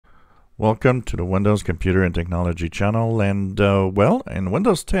Welcome to the Windows Computer and Technology channel. And well, in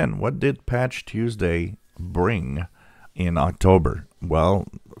Windows 10, what did Patch Tuesday bring in October? Well,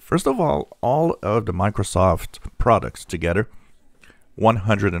 first of all of the Microsoft products together,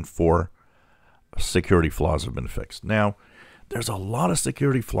 104 security flaws have been fixed. Now, there's a lot of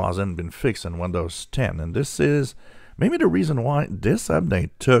security flaws that have been fixed in Windows 10, and this is maybe the reason why this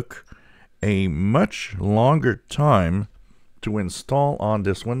update took a much longer time to install on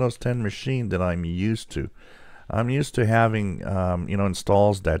this Windows 10 machine that I'm used to. I'm used to having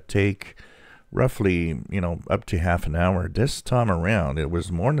installs that take roughly up to half an hour. This time around it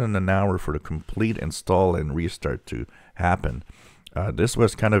was more than an hour for the complete install and restart to happen. This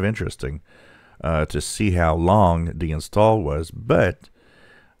was kind of interesting to see how long the install was, but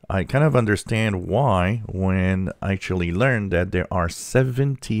I kind of understand why when I actually learned that there are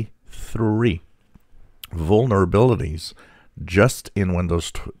 73 vulnerabilities just in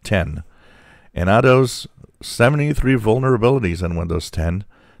Windows 10. And out of those 73 vulnerabilities in Windows 10,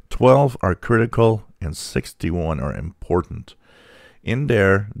 12 are critical and 61 are important. In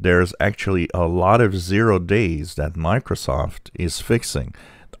there's actually a lot of 0 days that Microsoft is fixing,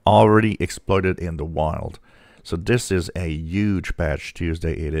 already exploited in the wild. So this is a huge Patch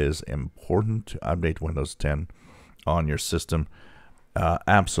Tuesday. It is important to update Windows 10 on your system.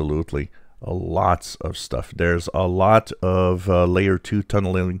 Absolutely. Lots of stuff. There's a lot of layer 2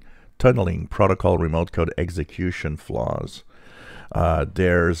 tunneling protocol remote code execution flaws.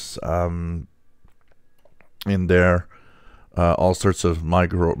 There's in there all sorts of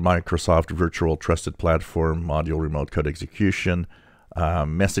Microsoft Virtual Trusted Platform module remote code execution,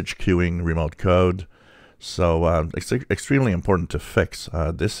 message queuing remote code. So it's extremely important to fix.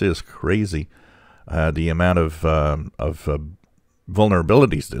 This is crazy. The amount of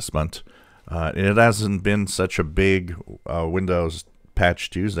vulnerabilities this month. It hasn't been such a big Windows Patch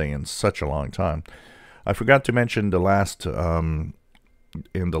Tuesday in such a long time. I forgot to mention in the last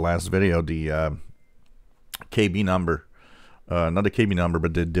video the KB number, not the KB number,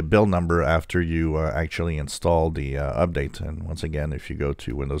 but the build number after you actually install the update. And once again, if you go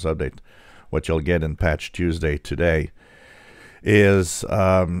to Windows Update, what you'll get in Patch Tuesday today is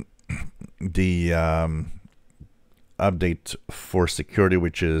the update for security,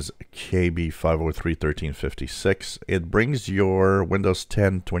 which is KB 503.13.56. It brings your Windows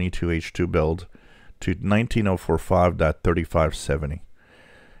 10 22H2 build to 19045.3570.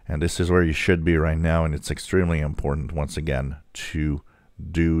 And this is where you should be right now, and it's extremely important, once again, to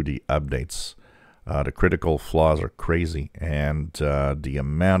do the updates. The critical flaws are crazy, and the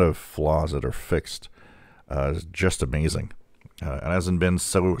amount of flaws that are fixed is just amazing. It hasn't been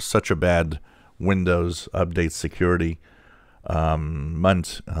such a bad Windows Update security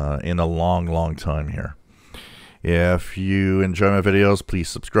month in a long time here. If you enjoy my videos, please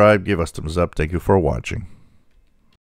subscribe, give us thumbs up. Thank you for watching.